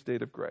this new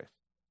state of grace.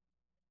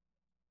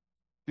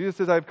 Jesus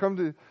says, I've come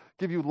to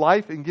give you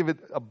life and give it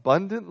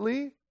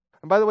abundantly.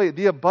 And by the way,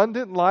 the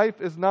abundant life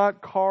is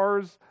not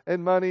cars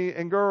and money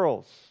and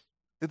girls.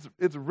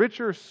 It's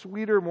richer,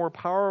 sweeter, more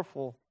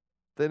powerful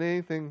than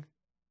anything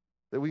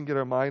that we can get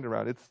our mind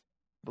around. It's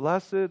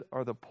blessed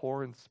are the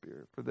poor in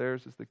spirit, for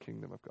theirs is the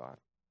kingdom of God.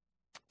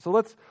 So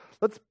let's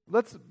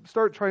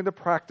start trying to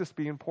practice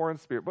being poor in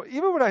spirit. But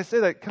even when I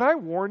say that, can I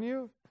warn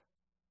you?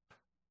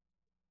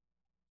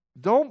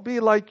 Don't be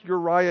like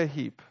Uriah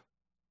Heep.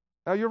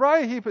 Now,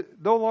 Uriah Heep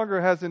no longer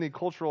has any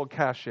cultural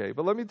cachet,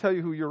 but let me tell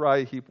you who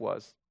Uriah Heep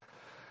was.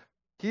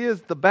 He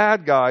is the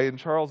bad guy in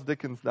Charles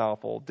Dickens'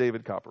 novel,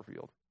 David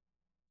Copperfield.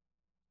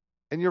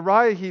 And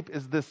Uriah Heep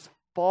is this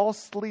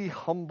falsely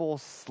humble,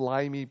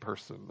 slimy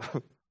person.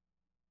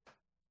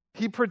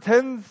 He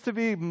pretends to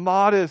be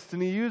modest,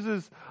 and he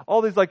uses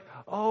all these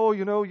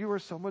you are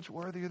so much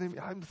worthier than me.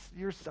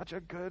 You're such a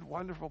good,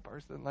 wonderful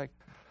person.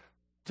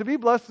 To be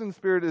blessed in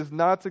spirit is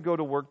not to go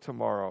to work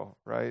tomorrow,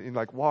 right? And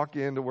walk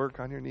in to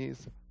work on your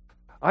knees.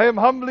 I am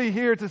humbly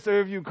here to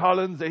serve you,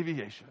 Collins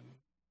Aviation.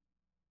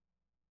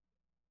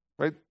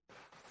 Right?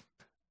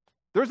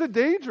 There's a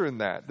danger in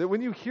that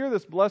when you hear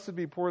this blessed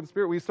be poor in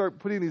spirit, we start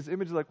putting these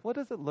images what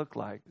does it look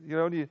like?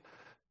 And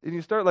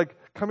you start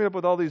coming up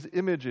with all these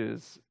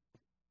images.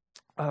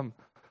 One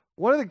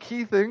of the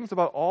key things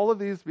about all of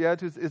these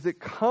Beatitudes is it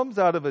comes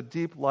out of a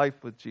deep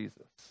life with Jesus.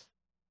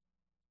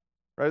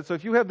 Right? So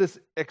if you have this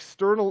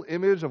external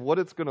image of what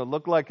it's going to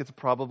look like, it's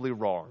probably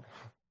wrong.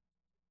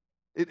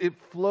 It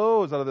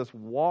flows out of this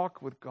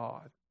walk with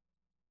God.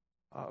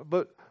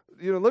 But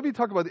let me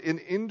talk about an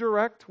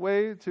indirect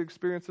way to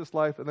experience this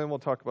life, and then we'll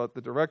talk about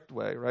the direct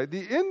way, right?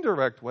 The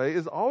indirect way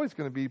is always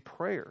going to be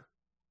prayer.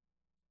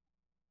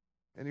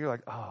 And you're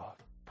like,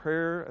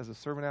 prayer as a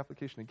sermon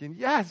application again?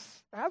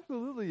 Yes,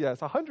 absolutely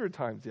yes, 100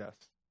 times yes.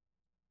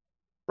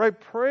 Right?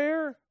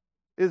 Prayer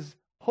is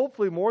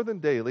hopefully more than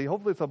daily.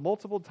 Hopefully it's a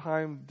multiple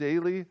time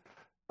daily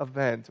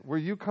event where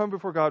you come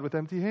before God with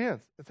empty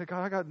hands and say,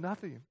 God, I got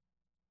nothing.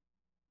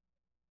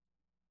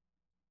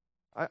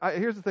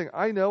 Here's the thing.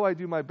 I know I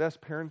do my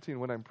best parenting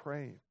when I'm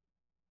praying.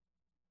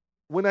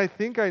 When I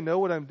think I know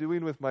what I'm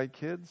doing with my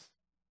kids,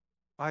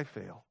 I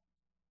fail.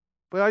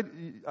 But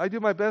I do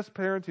my best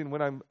parenting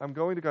when I'm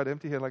going to God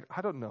empty-handed.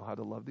 I don't know how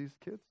to love these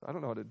kids. I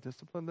don't know how to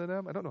discipline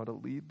them. I don't know how to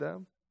lead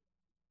them.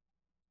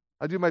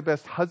 I do my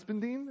best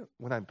husbanding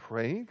when I'm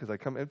praying because I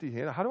come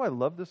empty-handed. How do I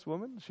love this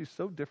woman? She's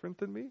so different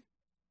than me.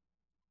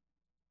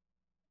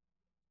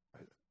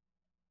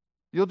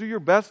 You'll do your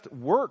best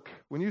work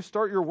when you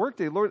start your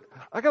workday. Lord,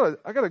 I gotta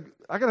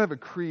have a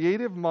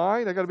creative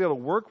mind. I gotta be able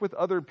to work with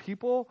other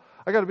people.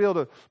 I gotta be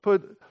able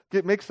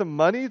to make some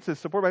money to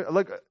support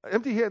my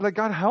empty-handed.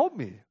 God, help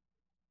me.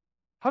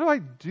 How do I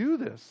do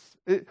this?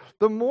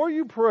 The more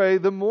you pray,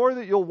 the more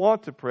that you'll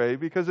want to pray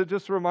because it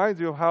just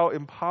reminds you of how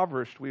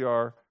impoverished we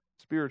are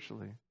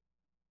spiritually.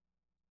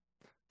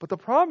 But the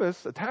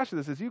promise attached to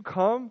this is you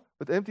come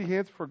with empty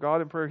hands before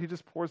God in prayer. He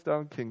just pours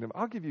down kingdom.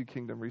 I'll give you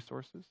kingdom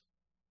resources.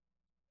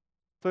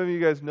 Some of you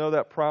guys know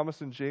that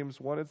promise in James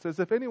 1. It says,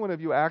 if any one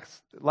of you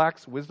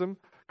lacks wisdom,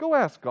 go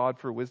ask God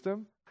for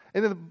wisdom.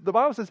 And then the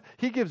Bible says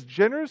he gives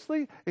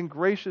generously and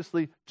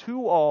graciously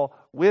to all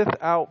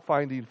without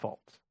finding fault.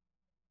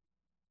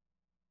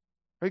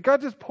 Right?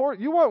 God just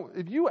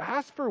if you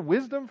ask for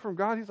wisdom from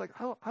God, he's like,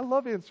 I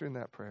love answering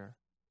that prayer.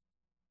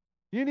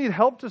 You need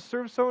help to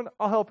serve someone?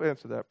 I'll help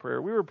answer that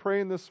prayer. We were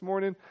praying this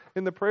morning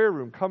in the prayer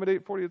room. Come at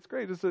 8:40. It's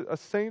great. Just a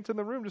saint in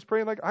the room just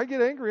praying like, I get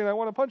angry and I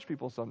want to punch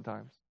people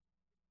sometimes.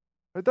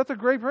 Right? That's a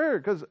great prayer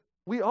because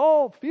we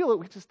all feel it.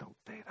 We just don't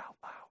say it out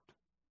loud.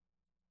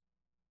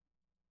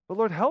 But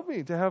Lord, help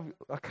me to have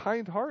a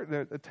kind heart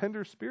and a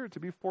tender spirit, to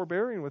be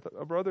forbearing with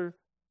a brother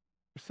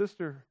or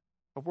sister,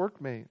 a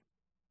workmate.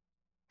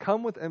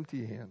 Come with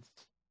empty hands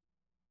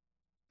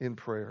in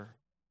prayer.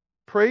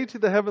 Pray to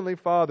the Heavenly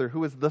Father,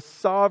 who is the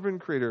sovereign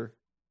creator.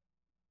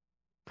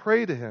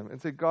 Pray to him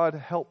and say, God,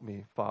 help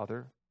me,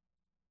 Father.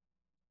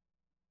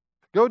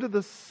 Go to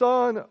the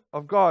Son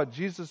of God,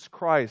 Jesus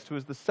Christ, who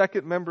is the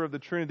second member of the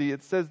Trinity.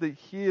 It says that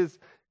he is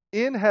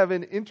in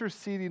heaven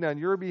interceding on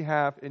your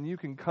behalf, and you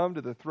can come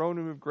to the throne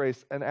room of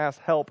grace and ask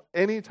help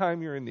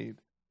anytime you're in need.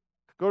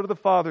 Go to the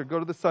Father, go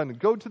to the Son,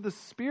 go to the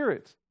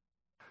Spirit.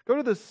 Go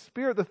to the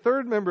Spirit, the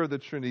third member of the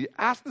Trinity.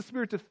 Ask the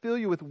Spirit to fill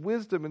you with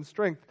wisdom and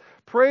strength.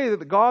 Pray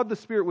that God, the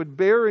Spirit, would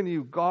bear in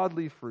you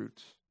godly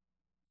fruit.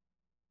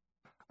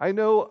 I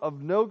know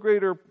of no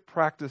greater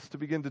practice to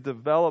begin to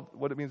develop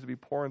what it means to be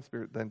poor in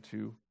spirit than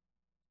to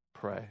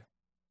pray.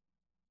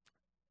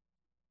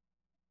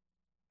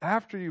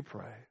 After you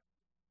pray,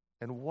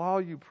 and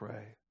while you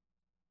pray,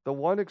 the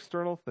one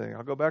external thing,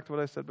 I'll go back to what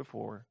I said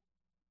before,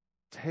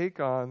 take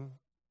on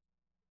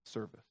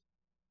service.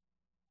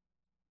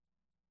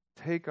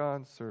 Take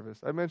on service.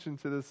 I mentioned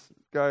to this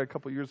guy a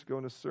couple years ago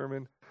in a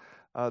sermon,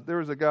 there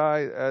was a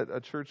guy at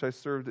a church I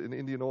served in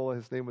Indianola.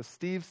 His name was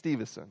Steve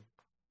Stevenson.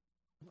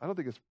 I don't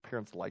think his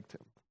parents liked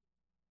him.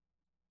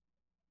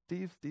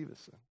 Steve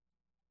Stevenson.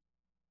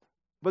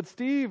 But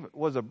Steve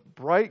was a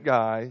bright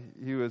guy.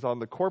 He was on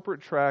the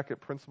corporate track at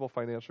Principal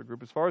Financial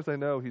Group. As far as I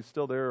know, he's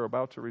still there or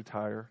about to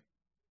retire.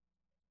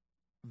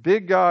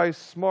 Big guy,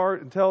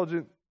 smart,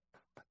 intelligent.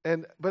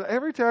 But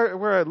every time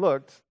where I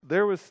looked,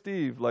 there was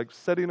Steve like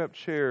setting up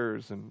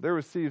chairs, and there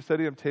was Steve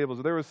setting up tables,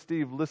 and there was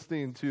Steve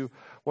listening to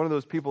one of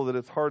those people that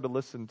it's hard to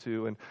listen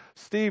to. And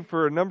Steve,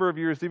 for a number of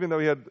years, even though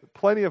he had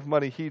plenty of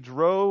money, he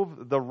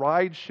drove the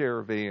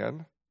rideshare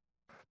van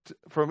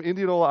from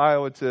Indianola,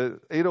 Iowa to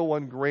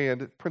 801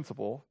 Grand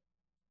Principal.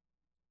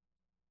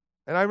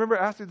 And I remember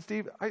asking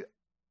Steve,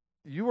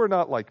 you are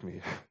not like me.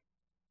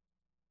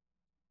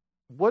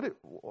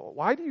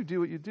 Why do you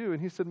do what you do?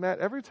 And he said, Matt,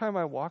 every time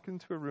I walk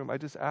into a room, I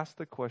just ask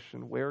the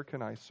question, where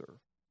can I serve?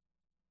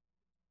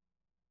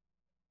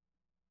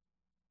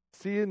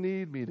 See a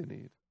need, meet a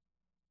need.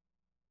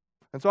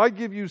 And so I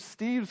give you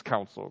Steve's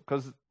counsel,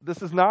 because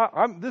this is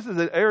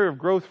an area of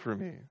growth for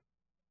me.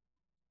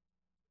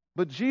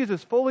 But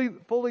Jesus,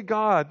 fully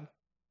God,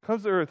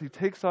 comes to earth. He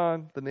takes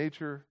on the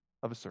nature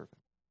of a servant.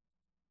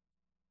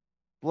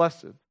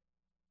 Blessed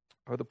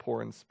are the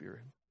poor in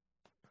spirit.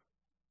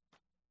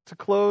 To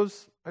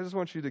close, I just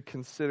want you to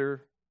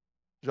consider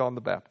John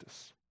the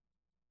Baptist.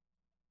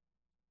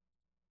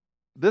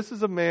 This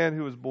is a man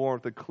who was born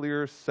with a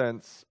clear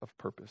sense of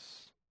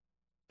purpose.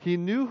 He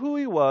knew who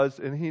he was,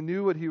 and he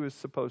knew what he was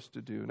supposed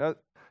to do. Now,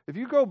 if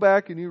you go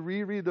back and you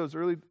reread those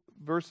early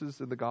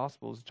verses in the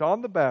Gospels,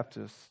 John the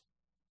Baptist's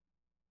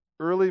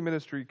early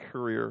ministry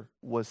career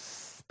was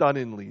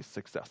stunningly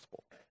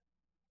successful.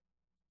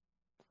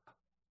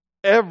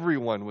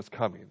 Everyone was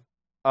coming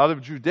out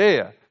of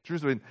Judea,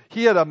 Jerusalem.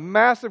 He had a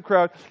massive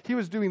crowd. He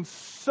was doing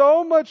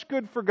so much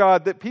good for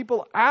God that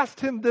people asked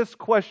him this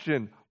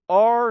question,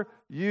 are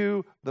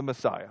you the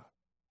Messiah?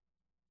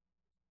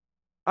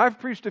 I've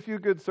preached a few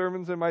good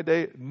sermons in my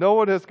day. No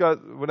one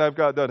when I've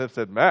got done, have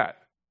said, Matt.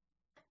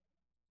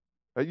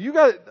 You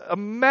got to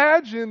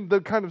imagine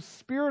the kind of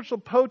spiritual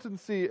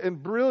potency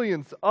and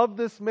brilliance of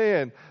this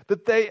man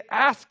that they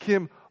ask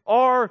him,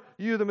 are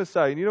you the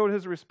Messiah? And you know what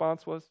his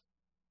response was?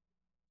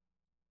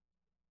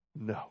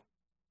 No.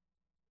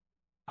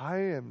 I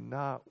am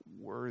not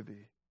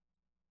worthy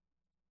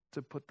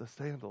to put the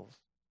sandals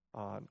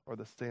on or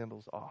the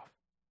sandals off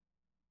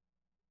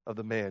of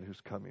the man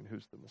who's coming,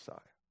 who's the Messiah.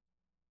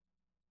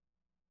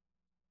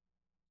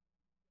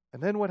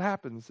 And then what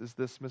happens is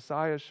this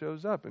Messiah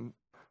shows up, and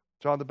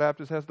John the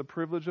Baptist has the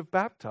privilege of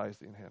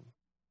baptizing him.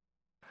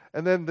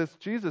 And then this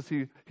Jesus,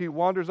 he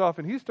wanders off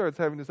and he starts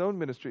having his own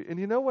ministry. And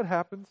you know what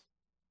happens?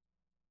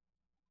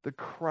 The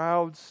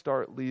crowds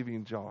start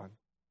leaving John.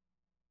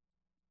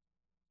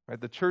 Right?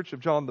 The church of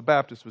John the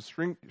Baptist was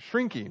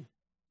shrinking,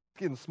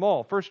 getting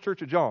small. First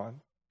church of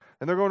John.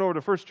 And they're going over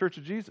to First Church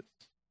of Jesus.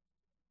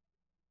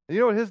 And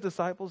you know what his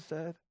disciples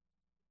said?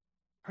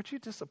 Aren't you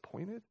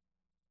disappointed?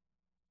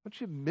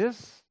 Don't you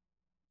miss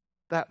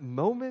that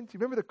moment? You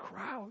remember the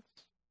crowds?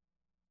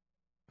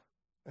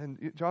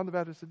 And John the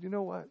Baptist said, you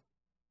know what?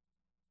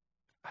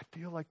 I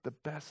feel like the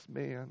best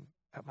man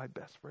at my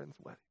best friend's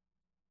wedding.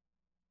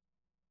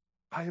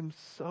 I am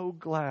so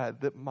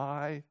glad that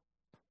my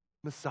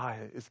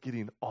Messiah is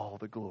getting all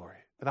the glory.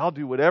 And I'll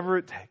do whatever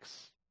it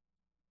takes.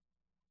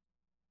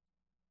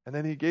 And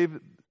then he gave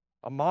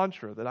a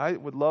mantra that I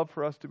would love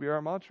for us to be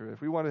our mantra.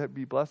 If we want to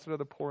be blessed are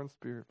the poor in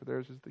spirit, for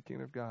theirs is the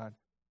kingdom of God.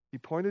 He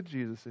pointed to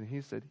Jesus and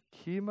he said,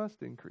 he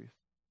must increase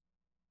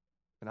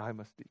and I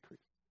must decrease.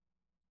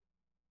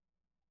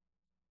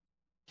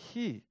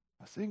 He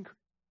must increase,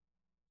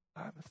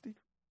 I must decrease.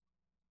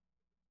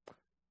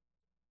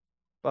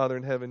 Father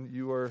in heaven,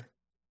 you are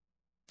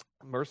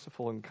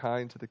merciful and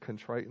kind to the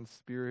contrite in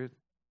spirit.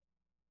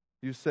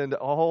 You send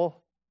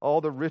all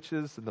the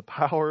riches and the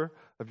power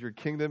of your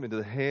kingdom into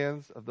the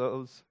hands of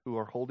those who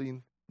are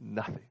holding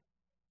nothing.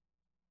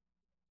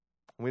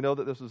 We know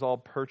that this was all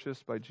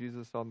purchased by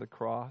Jesus on the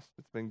cross.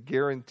 It's been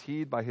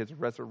guaranteed by his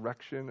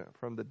resurrection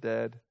from the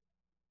dead.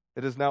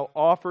 It is now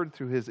offered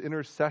through his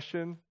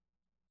intercession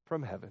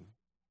from heaven.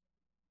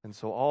 And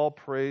so all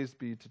praise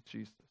be to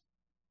Jesus.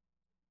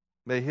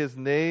 May his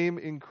name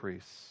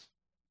increase.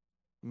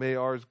 May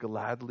ours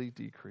gladly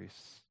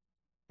decrease.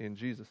 In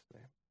Jesus'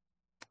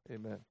 name,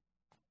 amen.